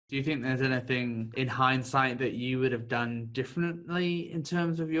Do you think there's anything in hindsight that you would have done differently in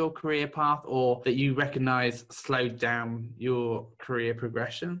terms of your career path, or that you recognize slowed down your career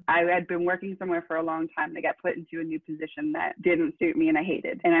progression? I had been working somewhere for a long time and I got put into a new position that didn't suit me and I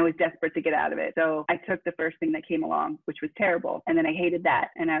hated, and I was desperate to get out of it. So I took the first thing that came along, which was terrible. And then I hated that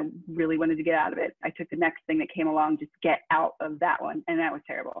and I really wanted to get out of it. I took the next thing that came along, just get out of that one. And that was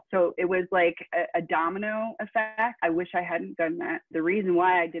terrible. So it was like a domino effect. I wish I hadn't done that. The reason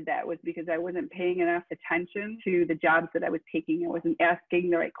why I did that was because I wasn't paying enough attention to the jobs that I was taking. I wasn't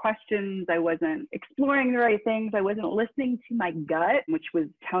asking the right questions. I wasn't exploring the right things. I wasn't listening to my gut, which was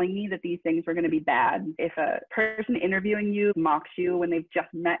telling me that these things were going to be bad. If a person interviewing you mocks you when they've just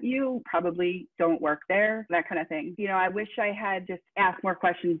met you, probably don't work there, that kind of thing. You know, I wish I had just asked more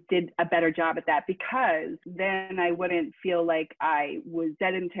questions, did a better job at that, because then I wouldn't feel like I was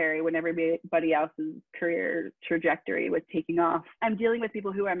sedentary when everybody else's career trajectory was taking off. I'm dealing with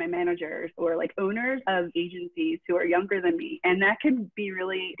people who are my managers or like owners of agencies who are younger than me, and that can be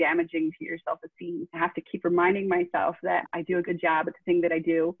really damaging to your self-esteem. I have to keep reminding myself that I do a good job at the thing that I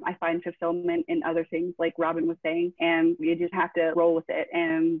do. I find fulfillment in other things, like Robin was saying, and you just have to roll with it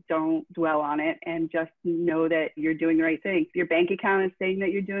and don't dwell on it and just know that you're doing the right thing. If your bank account is saying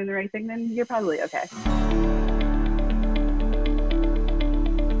that you're doing the right thing, then you're probably okay.